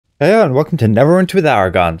Hey and welcome to Neverwinter with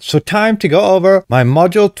Aragon. So time to go over my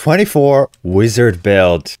Module 24 Wizard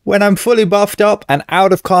build. When I'm fully buffed up and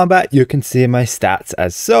out of combat, you can see my stats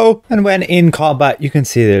as so. And when in combat, you can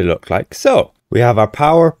see they look like so. We have our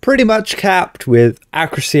power pretty much capped with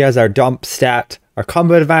accuracy as our dump stat. Our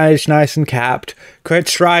combat advantage nice and capped. Crit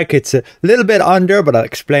strike, it's a little bit under, but I'll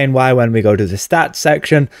explain why when we go to the stats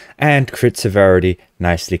section. And crit severity,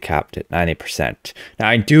 nicely capped at 90%. Now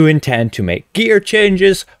I do intend to make gear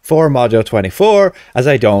changes for Module 24, as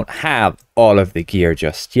I don't have all of the gear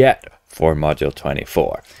just yet for Module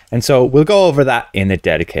 24. And so we'll go over that in a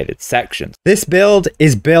dedicated section. This build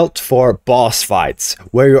is built for boss fights,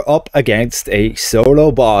 where you're up against a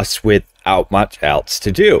solo boss without much else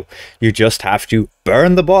to do. You just have to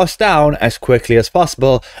burn the boss down as quickly as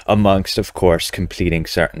possible, amongst of course completing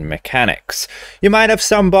certain mechanics. You might have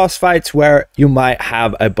some boss fights where you might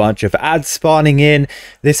have a bunch of ads spawning in.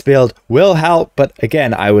 This build will help, but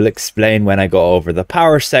again I will explain when I go over the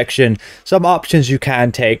power section some options you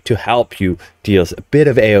can take to help you deal a bit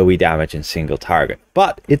of AoE damage in single target.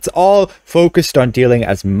 But it's all focused on dealing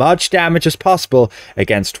as much damage as possible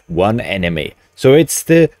against one enemy. So it's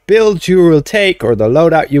the build you will take, or the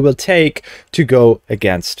loadout you will take, to go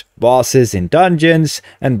against bosses in dungeons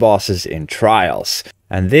and bosses in trials.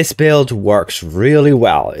 And this build works really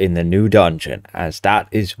well in the new dungeon, as that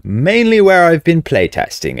is mainly where I've been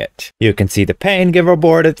playtesting it. You can see the Pain Giver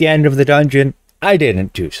board at the end of the dungeon. I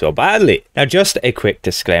didn't do so badly. Now just a quick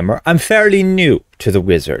disclaimer, I'm fairly new to the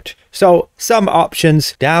wizard, so some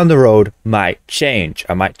options down the road might change.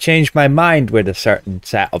 I might change my mind with a certain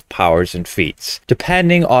set of powers and feats,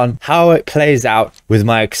 depending on how it plays out with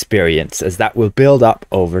my experience, as that will build up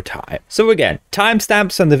over time. So again,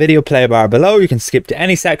 timestamps on the video play bar below. You can skip to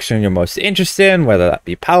any section you're most interested in, whether that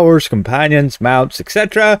be powers, companions, mounts,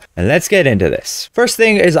 etc. And let's get into this. First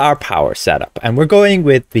thing is our power setup, and we're going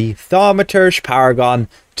with the Thaumaturge Paragon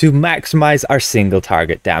to maximize our single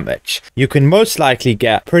target damage. You can most likely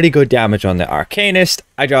get pretty good damage on the Arcanist.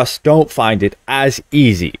 I just don't find it as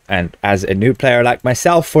easy, and as a new player like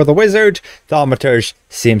myself for the wizard, Thaumaturge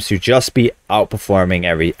seems to just be outperforming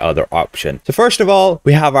every other option. So first of all,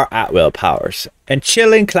 we have our at-will powers, and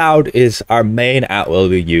Chilling Cloud is our main at-will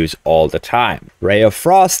we use all the time. Ray of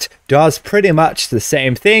Frost does pretty much the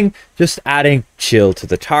same thing, just adding chill to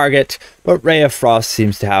the target, but Ray of Frost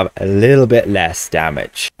seems to have a little bit less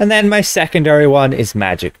damage. And then my secondary one is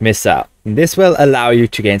Magic Missile. And this will allow you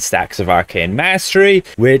to gain stacks of Arcane Mastery,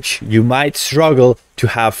 which you might struggle to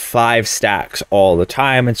have 5 stacks all the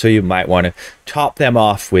time, and so you might want to top them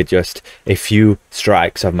off with just a few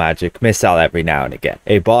strikes of Magic Missile every now and again.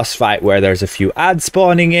 A boss fight where there's a few ads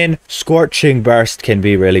spawning in, Scorching Burst can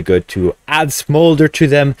be really good to add Smolder to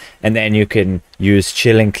them, and then you can use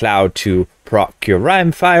Chilling Cloud to proc your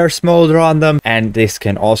Rimefire Smolder on them, and this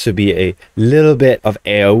can also be a little bit of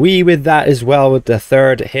AoE with that as well with the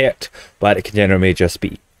third hit, but it can generally just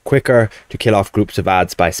be quicker to kill off groups of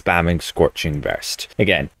ads by spamming Scorching Burst.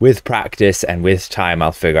 Again, with practice and with time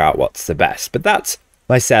I'll figure out what's the best, but that's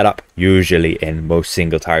my setup usually in most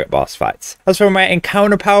single target boss fights. As for my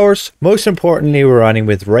encounter powers, most importantly we're running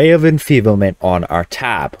with Ray of Enfeeblement on our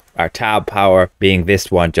tab. Our tab power being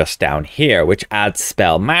this one just down here, which adds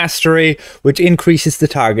Spell Mastery, which increases the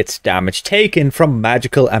target's damage taken from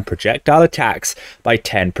magical and projectile attacks by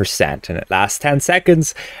 10%, and it lasts 10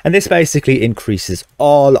 seconds, and this basically increases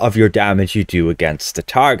all of your damage you do against the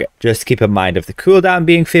target. Just keep in mind of the cooldown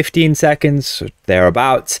being 15 seconds,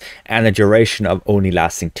 thereabouts, and the duration of only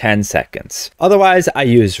lasting 10 seconds. Otherwise, I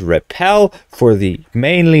use Repel for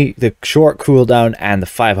mainly the short cooldown and the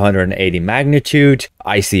 580 magnitude.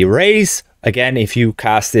 Icy Rays, again, if you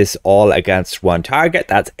cast this all against one target,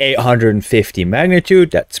 that's 850 magnitude.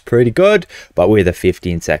 That's pretty good, but with a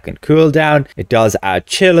 15-second cooldown. It does add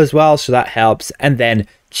chill as well, so that helps. And then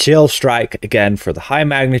Chill Strike again for the high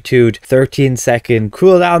magnitude, 13-second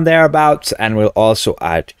cooldown thereabouts, and will also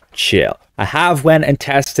add chill. I have went and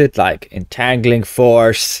tested like Entangling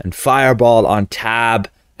Force and Fireball on tab,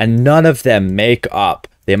 and none of them make up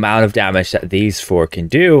the amount of damage that these 4 can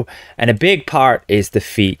do. And a big part is the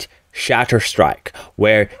feat Shatter Strike,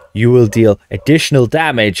 where you will deal additional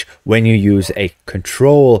damage when you use a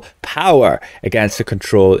control power against a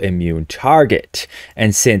control immune target.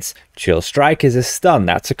 And since Chill Strike is a stun,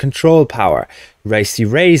 that's a control power. Icy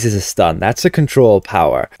Rays is a stun, that's a control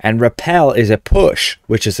power. And Repel is a push,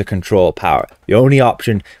 which is a control power. The only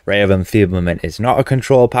option, Ray of Enfeeblement, is not a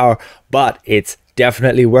control power, but it's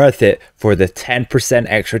definitely worth it for the 10%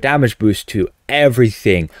 extra damage boost to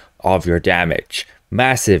everything of your damage.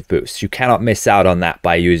 Massive boost. You cannot miss out on that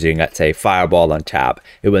by using, let's say, Fireball on tab.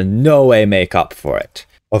 It will no way make up for it.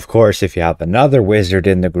 Of course, if you have another wizard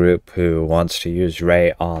in the group who wants to use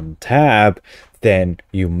Ray on tab, then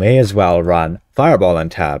you may as well run Fireball on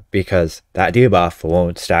tab, because that debuff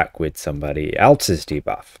won't stack with somebody else's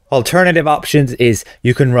debuff. Alternative options is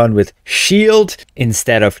you can run with Shield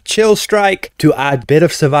instead of Chill Strike to add a bit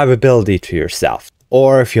of survivability to yourself.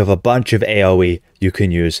 Or if you have a bunch of AoE, you can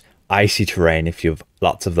use Icy Terrain if you have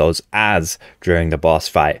lots of those ads during the boss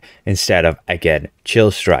fight, instead of, again,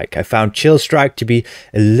 Chill Strike. I found Chill Strike to be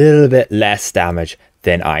a little bit less damage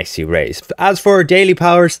than Icy Rays. As for daily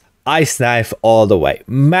powers, Ice Knife all the way.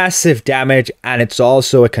 Massive damage, and it's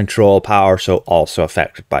also a control power, so also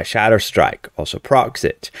affected by Shatter Strike, also procs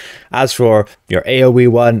it. As for your AoE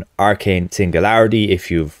one, Arcane Singularity,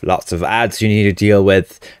 if you've lots of ads you need to deal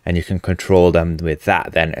with, and you can control them with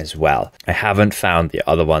that then as well. I haven't found the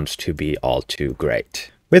other ones to be all too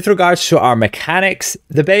great. With regards to our mechanics,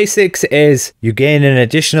 the basics is you gain an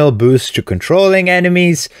additional boost to controlling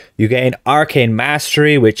enemies, you gain Arcane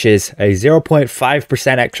Mastery, which is a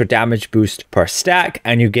 0.5% extra damage boost per stack,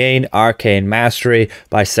 and you gain Arcane Mastery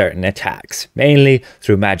by certain attacks, mainly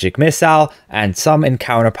through Magic Missile, and some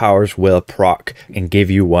encounter powers will proc and give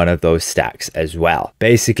you one of those stacks as well.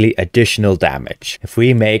 Basically additional damage. If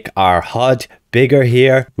we make our HUD bigger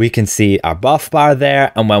here, we can see our buff bar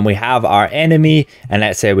there, and when we have our enemy and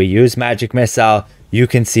let's say we use Magic Missile, you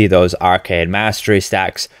can see those Arcane Mastery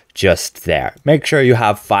stacks just there. Make sure you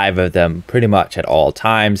have 5 of them pretty much at all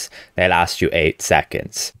times. They last you 8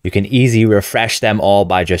 seconds. You can easily refresh them all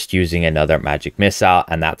by just using another Magic Missile,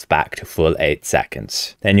 and that's back to full 8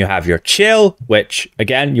 seconds. Then you have your Chill, which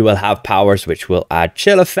again, you will have powers which will add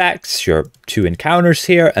chill effects, your 2 encounters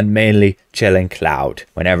here, and mainly Chilling Cloud.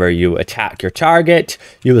 Whenever you attack your target,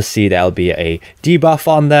 you will see there'll be a debuff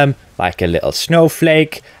on them, like a little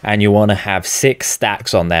snowflake, and you want to have 6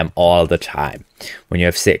 stacks on them all the time. When you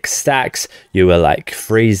have 6 stacks, you will like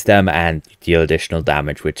freeze them and deal additional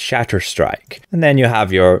damage with Shatter Strike. And then you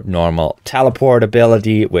have your normal teleport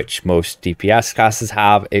ability, which most DPS classes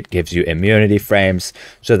have. It gives you immunity frames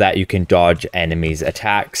so that you can dodge enemies'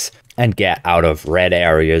 attacks and get out of red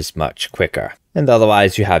areas much quicker. And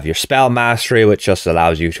otherwise you have your Spell Mastery, which just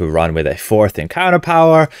allows you to run with a 4th encounter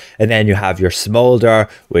power. And then you have your Smolder,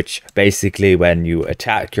 which basically when you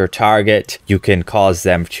attack your target, you can cause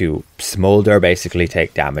them to smolder, basically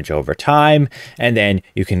take damage over time. And then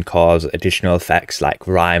you can cause additional effects like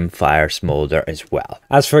Rime, Fire, Smolder as well.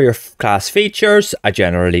 As for your class features, I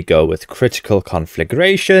generally go with Critical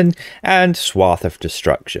Conflagration and Swath of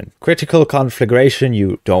Destruction. Critical Conflagration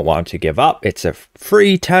you don't want to give up. It's a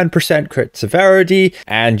free 10% crit severity,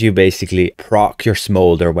 and you basically proc your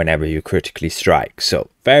Smolder whenever you critically strike. So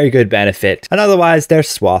very good benefit. And otherwise there's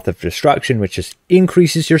Swath of Destruction, which just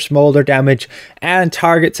increases your Smolder damage, and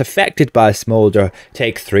targets affected by Smolder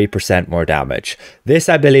take 3% more damage. This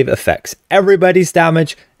I believe affects everybody's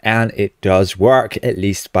damage, and it does work, at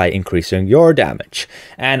least by increasing your damage.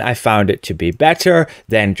 And I found it to be better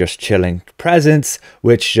than just Chilling Presence,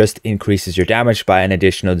 which just increases your damage by an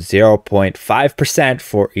additional 0.5%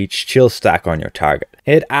 for each chill stack on your target.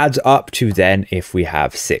 It adds up to then, if we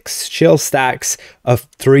have 6 chill stacks, of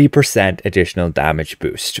 3% additional damage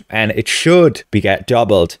boost. And it should get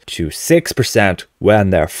doubled to 6% when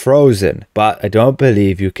they're frozen. But I don't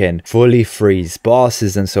believe you can fully freeze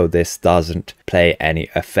bosses, and so this doesn't play any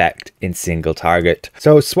effect in single target.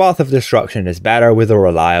 So Swath of Destruction is better with a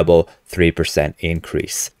reliable 3%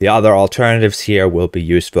 increase. The other alternatives here will be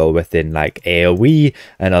useful within like AoE,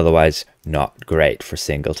 and otherwise not great for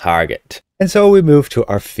single target. And so we move to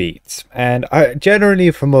our feats, and I generally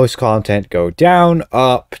for most content go down,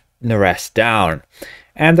 up, and the rest down.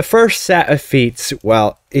 And the first set of feats,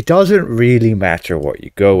 well, it doesn't really matter what you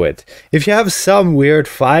go with. If you have some weird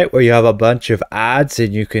fight where you have a bunch of ads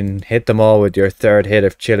and you can hit them all with your 3rd hit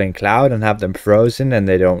of Chilling Cloud and have them frozen and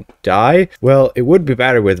they don't die, well, it would be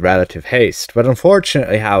better with Relative Haste. But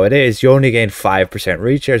unfortunately how it is, you only gain 5%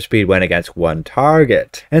 recharge speed when against one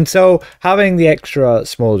target. And so having the extra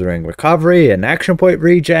Smoldering Recovery and Action Point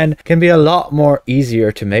regen can be a lot more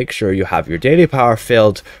easier to make sure you have your daily power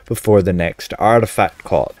filled before the next artifact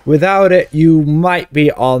call. Without it, you might be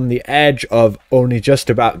on the edge of only just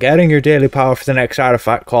about getting your daily power for the next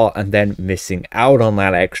artifact call and then missing out on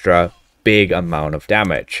that extra big amount of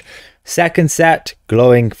damage. Second set,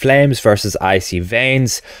 Glowing Flames versus Icy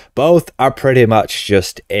Veins. Both are pretty much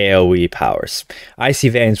just AoE powers. Icy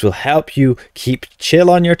Veins will help you keep chill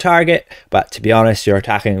on your target, but to be honest, you're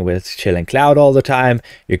attacking with Chilling Cloud all the time,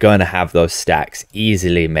 you're going to have those stacks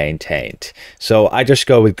easily maintained. So I just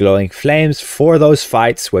go with Glowing Flames for those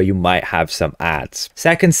fights where you might have some ads.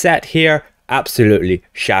 Second set here, absolutely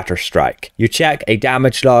Shatter Strike. You check a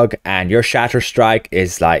damage log and your Shatter Strike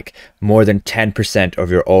is like more than 10%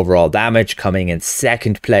 of your overall damage, coming in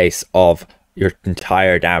second place of your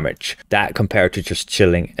entire damage. That compared to just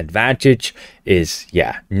Chilling Advantage is,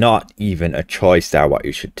 yeah, not even a choice there what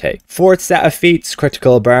you should take. Fourth set of feats,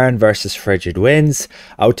 Critical Burn versus Frigid Winds.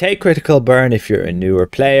 I would take Critical Burn if you're a newer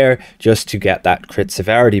player, just to get that crit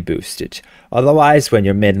severity boosted. Otherwise, when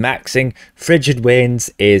you're min-maxing, Frigid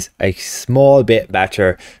Winds is a small bit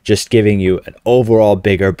better, just giving you an overall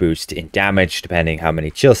bigger boost in damage depending how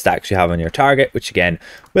many chill stacks you have on your target, which again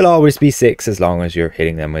will always be 6 as long as you're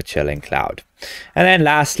hitting them with Chilling Cloud. And then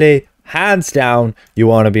lastly, hands down, you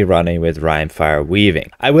want to be running with Rimefire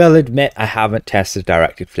Weaving. I will admit I haven't tested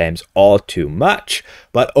Directed Flames all too much,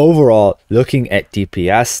 but overall, looking at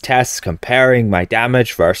DPS tests, comparing my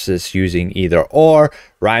damage versus using either or,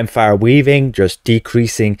 Rimefire Weaving, just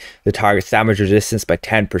decreasing the target's damage resistance by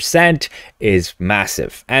 10% is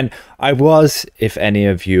massive. And I was, if any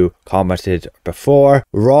of you commented before,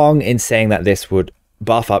 wrong in saying that this would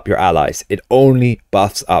buff up your allies. It only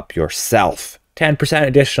buffs up yourself. 10%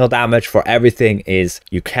 additional damage for everything is,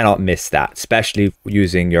 you cannot miss that, especially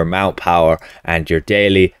using your mount power and your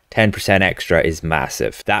daily. 10% extra is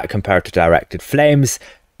massive. That compared to Directed Flames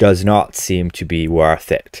does not seem to be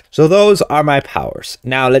worth it. So those are my powers.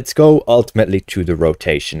 Now let's go ultimately to the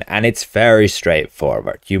rotation, and it's very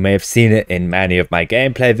straightforward. You may have seen it in many of my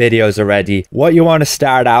gameplay videos already. What you want to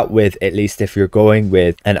start out with, at least if you're going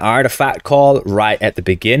with an artifact call right at the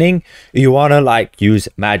beginning, you want to like use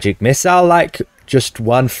Magic Missile, like just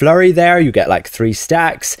one flurry there, you get like 3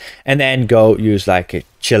 stacks, and then go use like a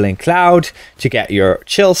Chilling Cloud to get your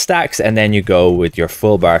chill stacks, and then you go with your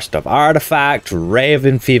full burst of artifact, Ray of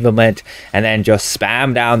Enfeeblement, and then just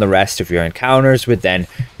spam down the rest of your encounters with then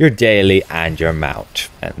your daily and your mount.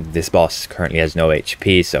 And this boss currently has no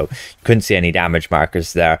HP, so you couldn't see any damage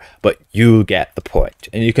markers there, but you get the point.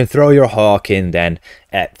 And you can throw your hawk in then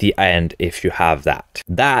at the end if you have that.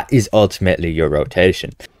 That is ultimately your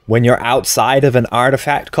rotation. When you're outside of an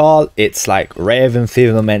artifact call, it's like Ray of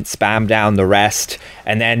Enfeeblement, spam down the rest,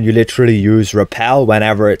 and then you literally use Repel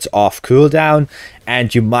whenever it's off cooldown.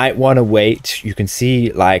 And you might want to wait. You can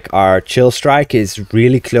see like our Chill Strike is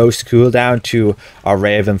really close cooldown to our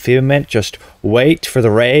Ray of Enfeeblement. Just wait for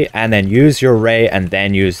the Ray and then use your Ray and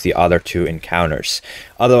then use the other 2 encounters.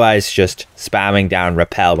 Otherwise, just spamming down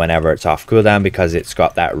Repel whenever it's off cooldown because it's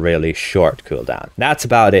got that really short cooldown. That's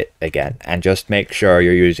about it again. And just make sure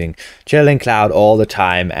you're using Chilling Cloud all the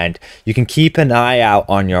time, and you can keep an eye out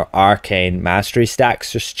on your Arcane Mastery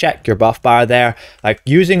stacks. Just check your buff bar there. Like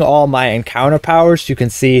using all my encounter powers, you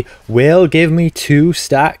can see will give me 2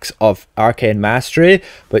 stacks of Arcane Mastery,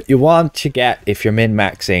 but you want to get, if you're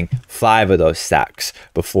min-maxing, 5 of those stacks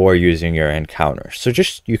before using your encounters. So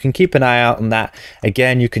just, you can keep an eye out on that.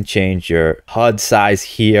 Again, you can change your HUD size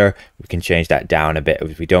here. We can change that down a bit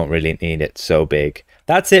if we don't really need it so big.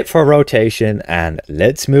 That's it for rotation, and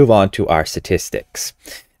let's move on to our statistics.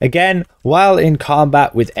 Again, while in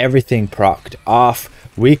combat with everything procced off,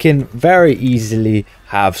 we can very easily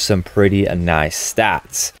have some pretty nice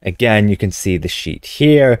stats. Again, you can see the sheet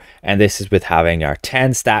here, and this is with having our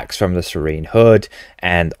 10 stacks from the Serene Hood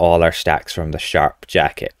and all our stacks from the Sharp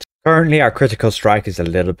Jacket. Currently, our critical strike is a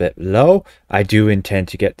little bit low. I do intend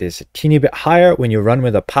to get this a teeny bit higher. When you run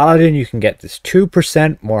with a paladin, you can get this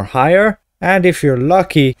 2% more higher. And if you're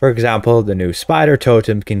lucky, for example, the new spider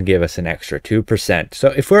totem can give us an extra 2%. So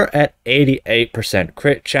if we're at 88%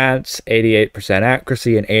 crit chance, 88%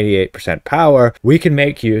 accuracy, and 88% power, we can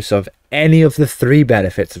make use of any of the 3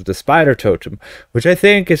 benefits of the spider totem, which I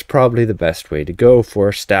think is probably the best way to go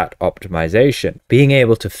for stat optimization, being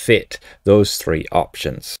able to fit those 3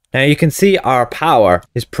 options. Now you can see our power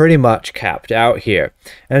is pretty much capped out here.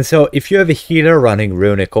 And so if you have a healer running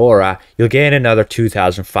Runic Aura, you'll gain another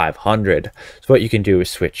 2,500. So what you can do is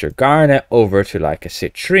switch your Garnet over to like a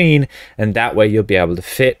Citrine, and that way you'll be able to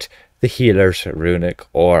fit the healer's Runic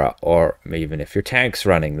Aura, or even if your tank's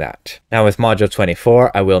running that. Now with Module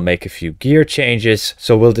 24, I will make a few gear changes,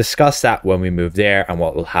 so we'll discuss that when we move there and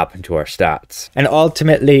what will happen to our stats. And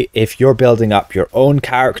ultimately, if you're building up your own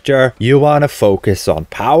character, you want to focus on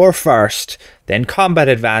power first, then combat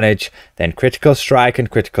advantage, then critical strike and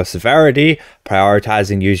critical severity,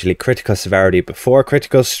 prioritizing usually critical severity before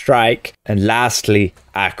critical strike, and lastly,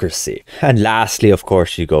 accuracy. And lastly, of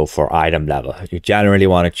course, you go for item level. You generally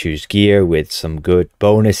want to choose gear with some good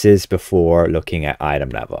bonuses before looking at item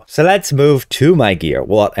level. So let's move to my gear.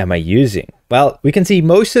 What am I using? Well, we can see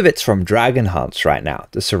most of it's from Dragon Hunts right now.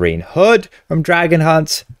 The Serene Hood from Dragon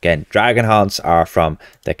Hunts. Again, Dragon Hunts are from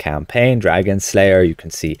the campaign Dragon Slayer. You can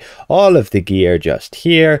see all of the gear just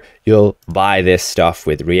here. You'll buy this stuff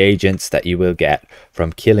with reagents that you will get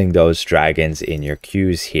from killing those dragons in your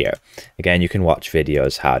queues here. Again, you can watch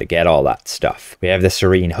videos how to get all that stuff. We have the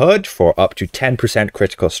Serene Hood for up to 10%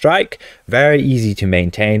 critical strike. Very easy to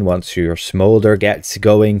maintain once your Smolder gets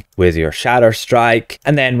going with your Shatter Strike.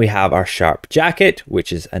 And then we have our Sharp Jacket,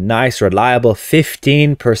 which is a nice reliable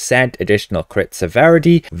 15% additional crit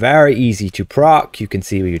severity. Very easy to proc. You can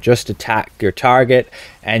see you just attack your target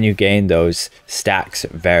and you gain those stacks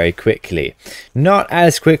very quickly. Not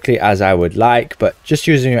as quickly as I would like, but just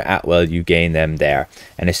using your at-will, you gain them there.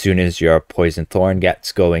 And as soon as your Poison Thorn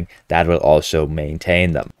gets going, that will also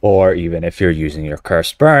maintain them. Or even if you're using your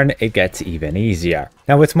Cursed Burn, it gets even easier.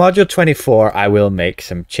 Now with Module 24, I will make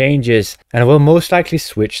some changes, and I will most likely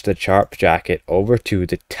switch the Sharp Jacket over to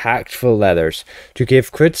the Tactful Leathers to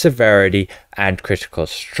give crit severity and critical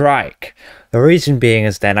strike. The reason being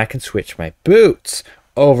is then I can switch my boots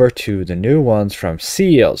over to the new ones from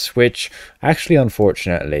Seals, which actually,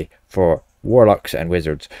 unfortunately, for Warlocks and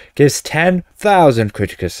Wizards, gives 10,000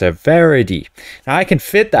 critical severity. Now I can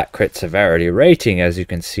fit that crit severity rating, as you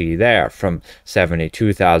can see there, from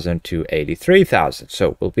 72,000 to 83,000.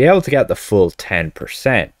 So we'll be able to get the full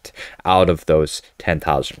 10% out of those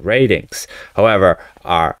 10,000 ratings. However,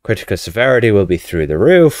 our critical severity will be through the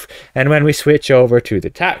roof, and when we switch over to the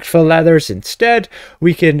Tactful Leathers instead,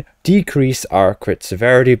 we can decrease our crit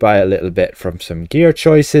severity by a little bit from some gear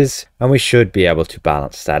choices, and we should be able to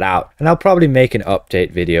balance that out. And I'll probably make an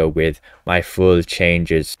update video with my full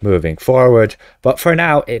changes moving forward, but for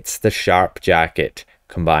now it's the Sharp Jacket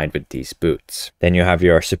combined with these boots. Then you have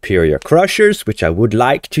your Superior Crushers, which I would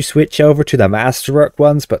like to switch over to the Masterwork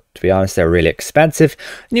ones, but to be honest, they're really expensive,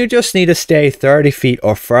 and you just need to stay 30 feet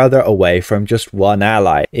or further away from just one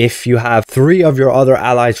ally. If you have 3 of your other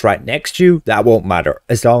allies right next to you, that won't matter.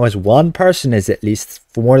 As long as one person is at least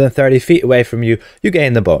for more than 30 feet away from you, you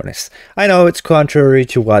gain the bonus. I know it's contrary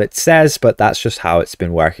to what it says, but that's just how it's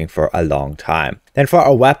been working for a long time. Then for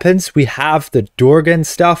our weapons, we have the Durgan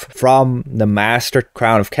stuff from the Master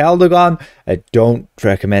Crown of Keldagon. I don't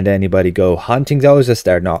recommend anybody go hunting those, as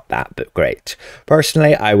they're not that great.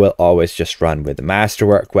 Personally, I will always just run with the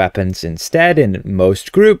Masterwork weapons instead in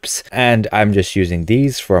most groups, and I'm just using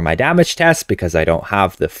these for my damage test because I don't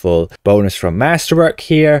have the full bonus from Masterwork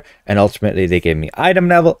here, and ultimately they give me item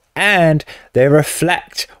level and they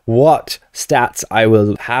reflect what stats I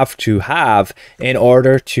will have to have in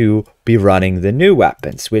order to be running the new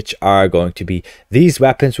weapons, which are going to be these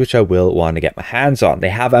weapons, which I will want to get my hands on. They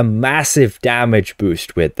have a massive damage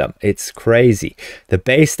boost with them. It's crazy. The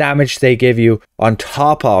base damage they give you on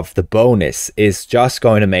top of the bonus is just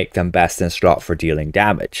going to make them best in slot for dealing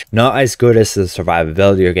damage. Not as good as the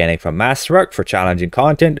survivability you're getting from Masterwork for challenging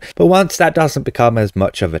content, but once that doesn't become as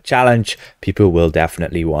much of a challenge, people will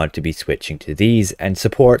definitely want to be switching to these, and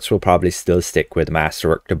supports will probably still stick with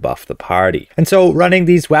Masterwork to buff the party. And so running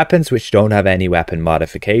these weapons, which don't have any weapon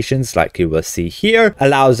modifications like you will see here,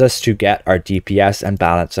 allows us to get our DPS and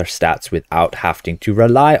balance our stats without having to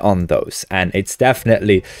rely on those. And it's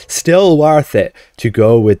definitely still worth it to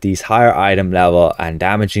go with these higher item level and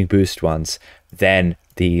damaging boost ones than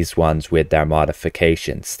these ones with their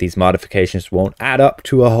modifications. These modifications won't add up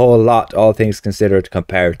to a whole lot, all things considered,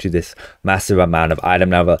 compared to this massive amount of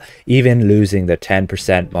item level. Even losing the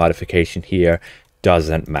 10% modification here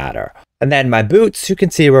doesn't matter. And then my boots, you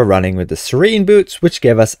can see we're running with the Serene boots, which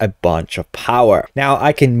give us a bunch of power. Now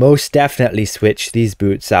I can most definitely switch these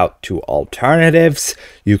boots out to alternatives.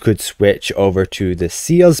 You could switch over to the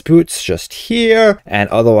Seals boots just here, and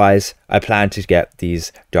otherwise I plan to get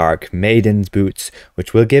these Dark Maiden's boots,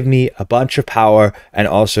 which will give me a bunch of power and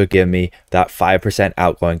also give me that 5%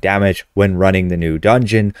 outgoing damage when running the new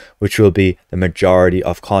dungeon, which will be the majority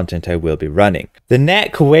of content I will be running. The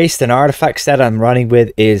neck, waist and artifact set I'm running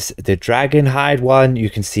with is the Dragon Hide one. You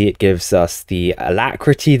can see it gives us the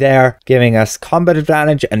alacrity there, giving us combat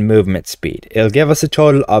advantage and movement speed. It'll give us a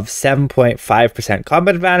total of 7.5%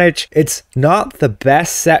 combat advantage. It's not the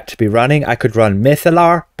best set to be running. I could run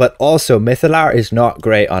Mythalar, but also Mythalar is not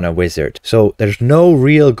great on a wizard. So there's no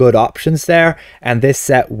real good options there, and this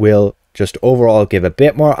set will just overall give a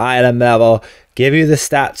bit more item level, give you the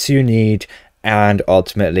stats you need, and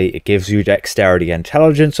ultimately it gives you dexterity and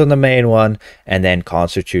intelligence on the main one, and then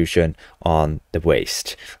constitution on the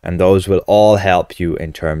waist, and those will all help you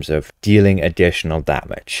in terms of dealing additional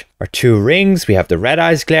damage. Our 2 rings, we have the Red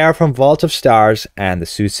Eyes Glare from Vault of Stars and the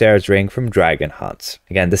Soothsayer's Ring from Dragon Hunts.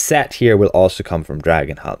 Again, the set here will also come from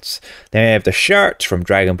Dragon Hunts. Then we have the shirt from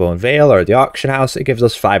Dragonbone Vale or the Auction House. It gives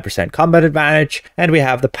us 5% combat advantage, and we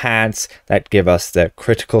have the pants that give us the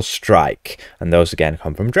critical strike, and those again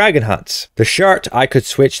come from Dragon Hunts. The shirt, I could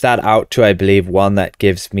switch that out to, I believe, one that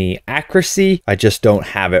gives me accuracy. I just don't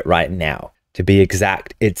have it right now. To be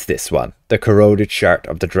exact, it's this one, the Corroded Shirt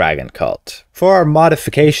of the Dragon Cult. For our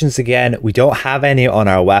modifications again, we don't have any on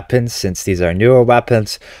our weapons since these are newer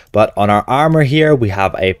weapons, but on our armor here we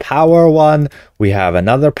have a power 1, we have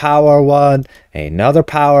another power 1, another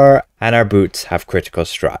power, and our boots have critical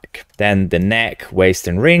strike. Then the neck, waist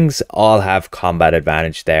and rings all have combat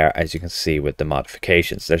advantage there, as you can see with the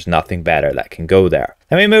modifications. There's nothing better that can go there.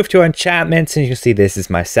 Then we move to enchantments, and you can see this is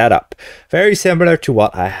my setup. Very similar to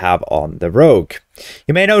what I have on the rogue.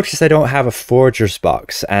 You may notice I don't have a forger's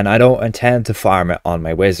box, and I don't intend to farm it on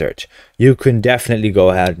my wizard. You can definitely go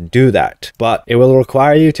ahead and do that, but it will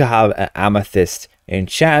require you to have an amethyst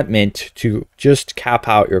enchantment to just cap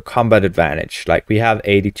out your combat advantage. Like we have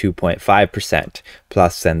 82.5%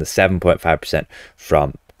 plus then the 7.5%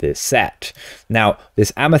 from this set. Now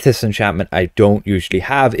this amethyst enchantment I don't usually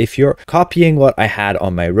have. If you're copying what I had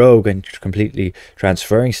on my rogue and completely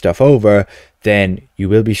transferring stuff over, then you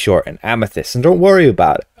will be short an amethyst, and don't worry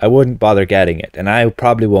about it. I wouldn't bother getting it, and I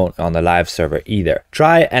probably won't on the live server either.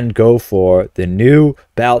 Try and go for the new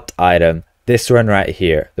belt item, this one right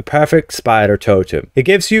here, the Perfect Spider Totem. It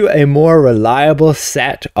gives you a more reliable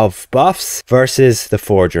set of buffs versus the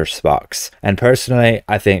Forger's box, and personally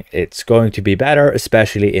I think it's going to be better,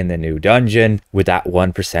 especially in the new dungeon with that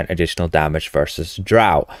 1% additional damage versus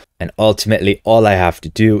Drow. And ultimately all I have to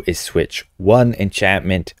do is switch one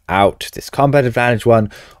enchantment out, this combat advantage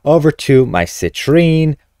one, over to my citrine.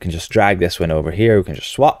 We can just drag this one over here, we can just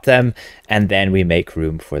swap them, and then we make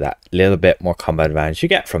room for that little bit more combat advantage you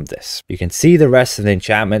get from this. You can see the rest of the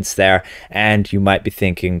enchantments there, and you might be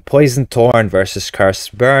thinking Poison Thorn versus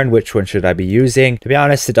Cursed Burn, which one should I be using? To be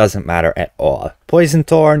honest, it doesn't matter at all. Poison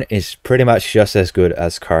Thorn is pretty much just as good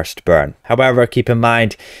as Cursed Burn. However, keep in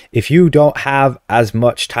mind, if you don't have as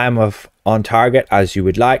much time on target as you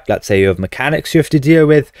would like, let's say you have mechanics you have to deal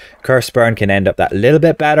with, Cursed Burn can end up that little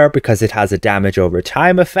bit better because it has a damage over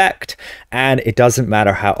time effect, and it doesn't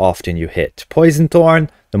matter how often you hit. Poison Thorn,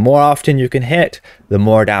 the more often you can hit, the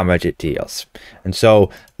more damage it deals. And so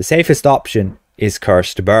the safest option is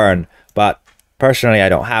Cursed Burn, but personally I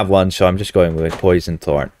don't have one, so I'm just going with Poison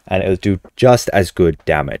Thorn, and it'll do just as good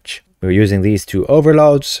damage. We're using these 2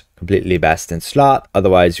 overloads, completely best in slot.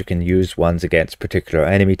 Otherwise you can use ones against particular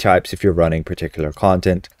enemy types if you're running particular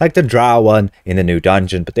content, like the Drow one in the new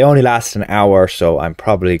dungeon, but they only last an hour, so I'm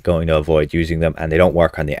probably going to avoid using them, and they don't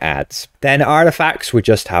work on the ads. Then artifacts, we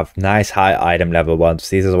just have nice high item level ones.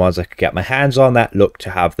 These are the ones I could get my hands on that look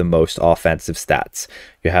to have the most offensive stats.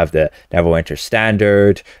 You have the Neverwinter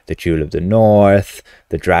Standard, the Jewel of the North,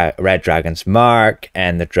 the Red Dragon's Mark,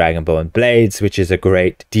 and the Dragonbone Blades, which is a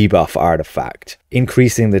great debuff artifact,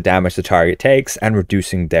 increasing the damage the target takes and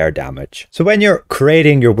reducing their damage. So when you're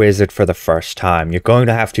creating your wizard for the first time, you're going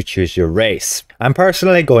to have to choose your race. I'm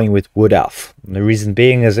personally going with Wood Elf. And the reason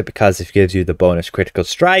being is because it gives you the bonus critical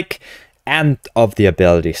strike and of the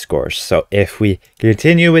ability scores. So if we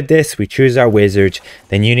continue with this, we choose our wizard,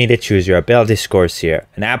 then you need to choose your ability scores here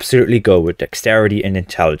and absolutely go with dexterity and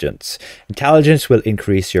intelligence. Intelligence will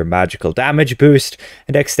increase your magical damage boost,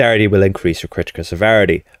 and dexterity will increase your critical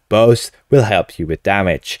severity. Both will help you with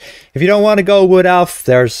damage. If you don't want to go Wood Elf,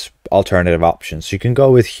 there's alternative options. You can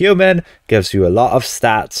go with Human, gives you a lot of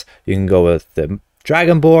stats. You can go with the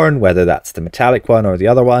Dragonborn, whether that's the metallic one or the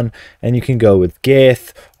other one, and you can go with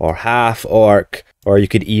Gaith or Half Orc, or you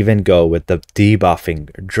could even go with the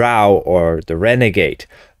debuffing Drow or the Renegade.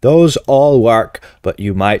 Those all work, but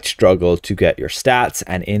you might struggle to get your stats,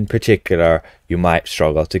 and in particular you might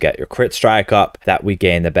struggle to get your crit strike up that we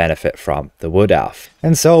gain the benefit from the Wood Elf.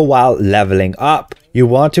 And so while leveling up, you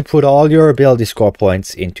want to put all your ability score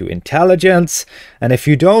points into intelligence, and if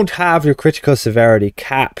you don't have your critical severity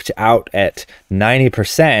capped out at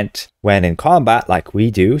 90% when in combat like we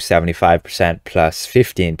do, 75% plus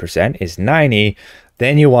 15% is 90,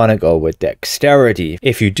 then you want to go with dexterity.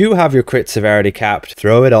 If you do have your crit severity capped,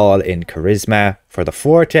 throw it all in charisma for the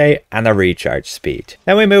forte and the recharge speed.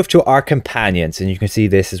 Then we move to our companions, and you can see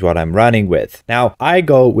this is what I'm running with. Now I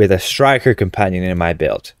go with a striker companion in my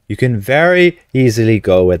build. You can very easily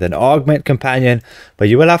go with an augment companion, but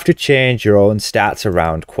you will have to change your own stats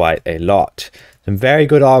around quite a lot. Some very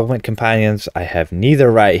good augment companions, I have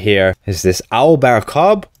neither right here, is this Owlbear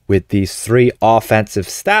Cub with these 3 offensive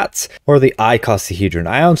stats, or the Icosahedron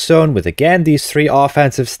Ion Stone with again these 3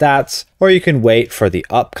 offensive stats, or you can wait for the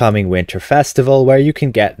upcoming Winter Festival where you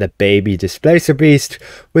can get the Baby Displacer Beast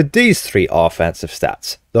with these 3 offensive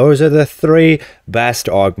stats. Those are the 3 best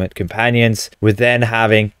augment companions, with then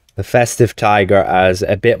having the Festive Tiger as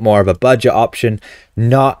a bit more of a budget option,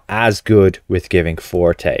 not as good with giving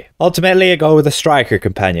Forte. Ultimately, I go with a Striker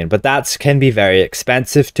Companion, but that can be very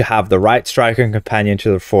expensive to have the right Striker Companion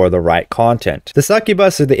for the right content. The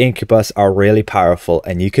Succubus or the Incubus are really powerful,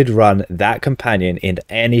 and you could run that companion in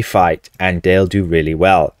any fight and they'll do really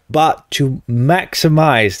well. But to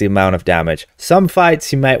maximize the amount of damage, some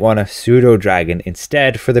fights you might want a Pseudo Dragon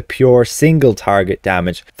instead for the pure single target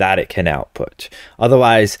damage that it can output.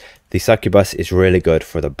 Otherwise, the Succubus is really good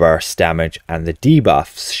for the burst damage and the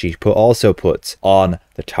debuffs she also puts on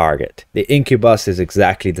the target. The Incubus is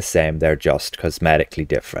exactly the same, they're just cosmetically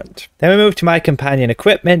different. Then we move to my companion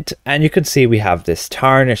equipment, and you can see we have this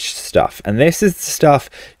tarnished stuff, and this is the stuff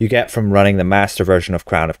you get from running the master version of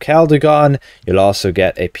Crown of Keldagon. You'll also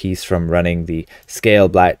get a piece from running the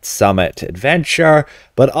Scaleblight Summit adventure,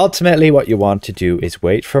 but ultimately what you want to do is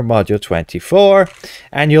wait for module 24,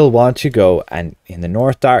 and you'll want to go and in the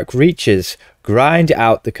North Dark Reaches grind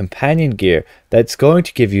out the companion gear that's going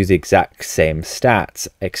to give you the exact same stats,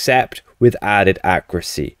 except with added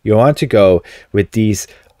accuracy. You want to go with these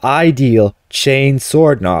ideal chain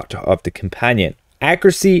sword knot of the companion.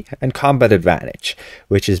 Accuracy and combat advantage,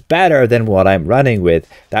 which is better than what I'm running with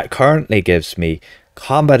that currently gives me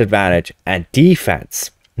combat advantage and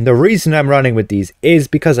defense. And the reason I'm running with these is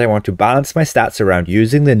because I want to balance my stats around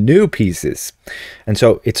using the new pieces. And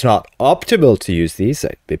so it's not optimal to use these.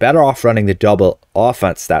 I'd be better off running the double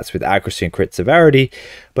offense stats with accuracy and crit severity.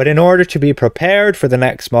 But in order to be prepared for the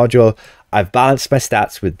next module, I've balanced my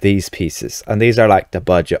stats with these pieces, and these are like the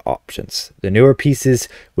budget options. The newer pieces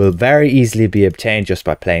will very easily be obtained just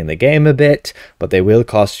by playing the game a bit, but they will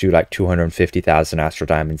cost you like 250,000 Astral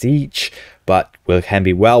Diamonds each, but can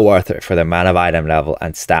be well worth it for the amount of item level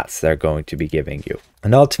and stats they're going to be giving you.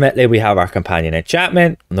 And ultimately we have our companion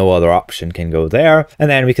enchantment, no other option can go there, and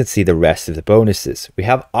then we can see the rest of the bonuses. We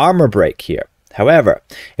have armor break here. However,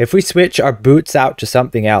 if we switch our boots out to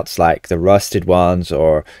something else like the rusted ones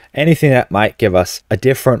or anything that might give us a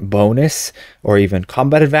different bonus or even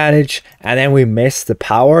combat advantage, and then we miss the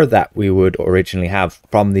power that we would originally have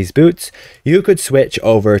from these boots, you could switch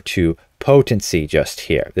over to potency just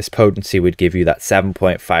here. This potency would give you that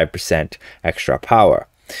 7.5% extra power.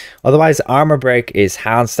 Otherwise, armor break is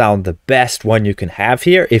hands down the best one you can have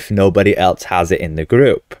here if nobody else has it in the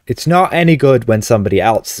group. It's not any good when somebody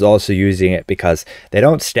else is also using it because they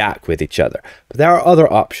don't stack with each other. But there are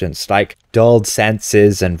other options like dulled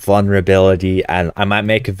senses and vulnerability, and I might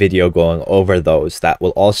make a video going over those that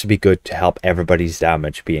will also be good to help everybody's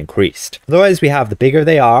damage be increased. Otherwise, we have the bigger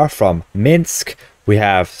they are from Minsk, we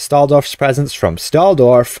have Staldorf's presence from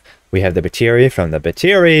Staldorf, we have the Batiri from the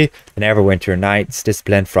Batiri, the Neverwinter Knight's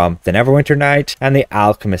discipline from the Neverwinter Knight, and the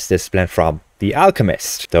Alchemist discipline from the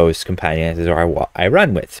Alchemist. Those companions are what I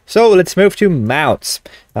run with. So let's move to mounts.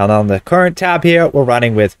 And on the current tab here, we're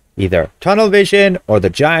running with either Tunnel Vision or the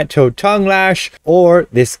Giant Toad Tongue Lash or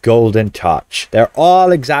this Golden Touch. They're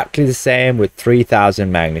all exactly the same with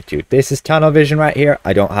 3000 magnitude. This is Tunnel Vision right here.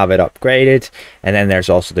 I don't have it upgraded. And then there's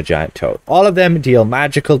also the Giant Toad. All of them deal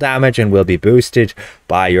magical damage and will be boosted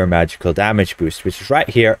by your magical damage boost, which is right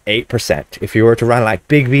here, 8%. If you were to run like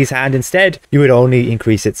Big V's hand instead, you would only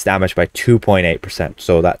increase its damage by 2.8%.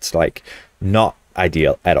 So that's like not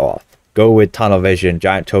ideal at all. Go with Tunnel Vision,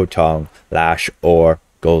 Giant Toad Tongue Lash, or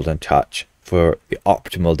Golden Touch for the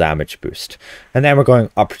optimal damage boost. And then we're going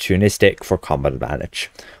opportunistic for combat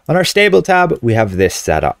advantage. On our stable tab, we have this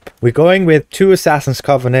setup. We're going with 2 Assassin's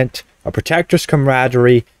Covenant, a Protector's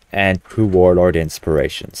Camaraderie, and 2 Warlord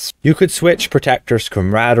Inspirations. You could switch Protector's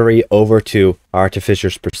Camaraderie over to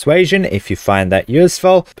Artificer's Persuasion if you find that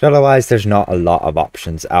useful, but otherwise there's not a lot of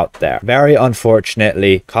options out there. Very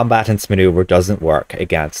unfortunately, Combatant's Maneuver doesn't work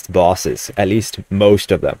against bosses, at least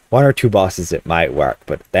most of them. 1 or 2 bosses it might work,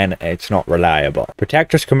 but then it's not reliable.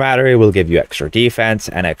 Protector's Camaraderie will give you extra defense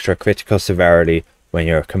and extra critical severity when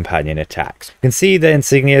your companion attacks. You can see the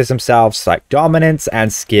insignias themselves like dominance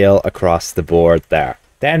and skill across the board there.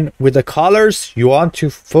 Then with the collars, you want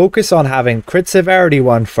to focus on having crit severity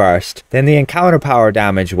 1 first, then the encounter power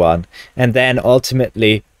damage 1, and then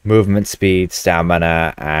ultimately movement speed,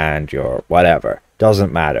 stamina, and your whatever.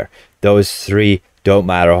 Doesn't matter. Those 3 don't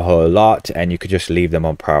matter a whole lot, and you could just leave them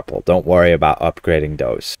on purple. Don't worry about upgrading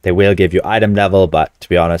those. They will give you item level, but to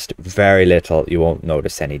be honest, very little. You won't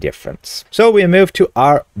notice any difference. So we move to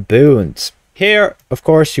our boons. Here, of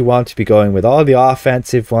course, you want to be going with all the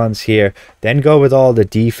offensive ones here, then go with all the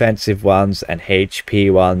defensive ones and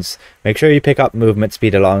HP ones. Make sure you pick up movement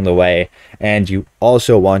speed along the way, and you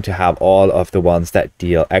also want to have all of the ones that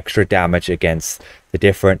deal extra damage against the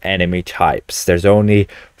different enemy types. There's only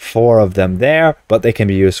 4 of them there, but they can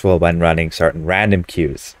be useful when running certain random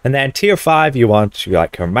queues. And then tier 5, you want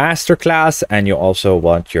like your master class, and you also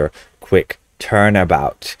want your quick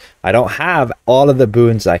turnabout. I don't have all of the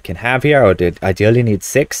boons I can have here. I would ideally need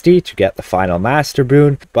 60 to get the final master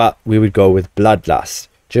boon, but we would go with bloodlust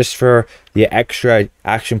just for the extra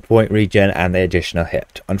action point regen and the additional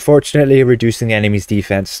hit. Unfortunately, reducing the enemy's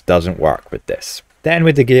defense doesn't work with this. Then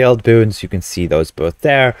with the guild boons, you can see those both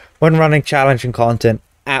there. When running challenging content,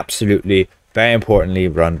 absolutely, very importantly,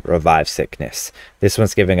 run Revive Sickness. This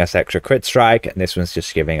one's giving us extra crit strike, and this one's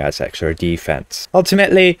just giving us extra defense.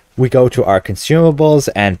 Ultimately, we go to our consumables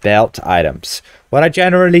and belt items. What I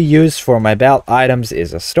generally use for my belt items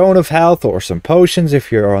is a Stone of Health or some potions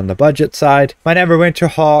if you're on the budget side, my Neverwinter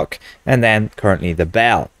Hawk, and then currently the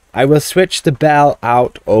bell. I will switch the bell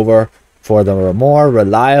out over for the more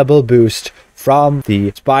reliable boost from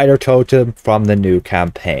the spider totem from the new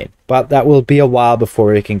campaign. But that will be a while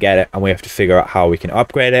before we can get it, and we have to figure out how we can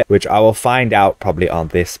upgrade it, which I will find out probably on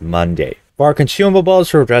this Monday. For our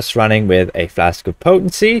consumables, we're just running with a Flask of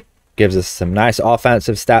Potency. Gives us some nice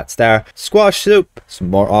offensive stats there. Squash Soup, some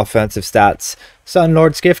more offensive stats.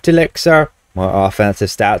 Sunlord's Gift Elixir, more offensive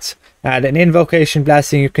stats. And an Invocation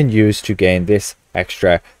Blessing you can use to gain this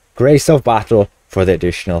extra Grace of Battle for the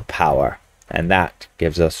additional power. And that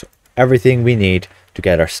gives us everything we need to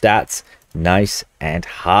get our stats nice and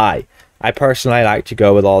high. I personally like to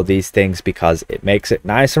go with all these things because it makes it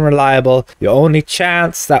nice and reliable. The only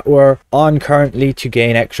chance that we're on currently to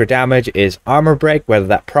gain extra damage is Armor Break, whether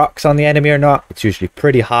that procs on the enemy or not. It's usually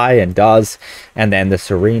pretty high and does. And then the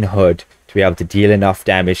Serene Hood to be able to deal enough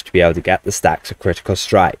damage to be able to get the stacks of critical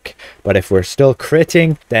strike. But if we're still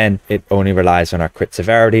critting, then it only relies on our crit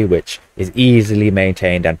severity, which is easily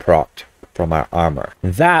maintained and procced from our armor.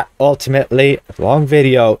 That ultimately, a long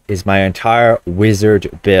video, is my entire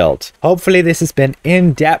wizard build. Hopefully this has been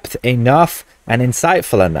in-depth enough and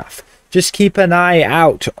insightful enough. Just keep an eye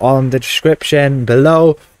out on the description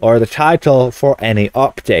below or the title for any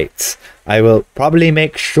updates. I will probably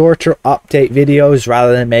make shorter update videos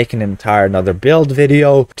rather than making an entire another build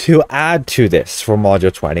video to add to this for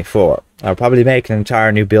module 24. I'll probably make an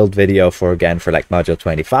entire new build video for like module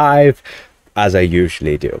 25, as I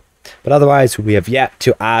usually do. But otherwise, we have yet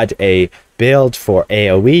to add a build for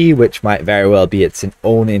AoE, which might very well be its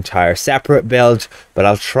own entire separate build. But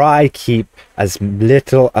I'll try keep as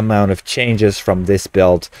little amount of changes from this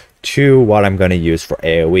build to what I'm going to use for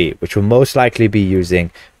AoE, which will most likely be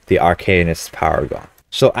using the Arcanist Paragon.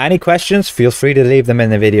 So any questions, feel free to leave them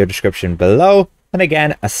in the video description below. And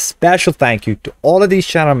again, a special thank you to all of these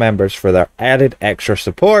channel members for their added extra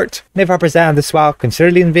support. And if I presented this well,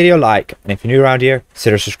 consider leaving the video a like. And if you're new around here,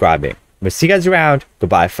 consider subscribing. We'll see you guys around.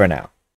 Goodbye for now.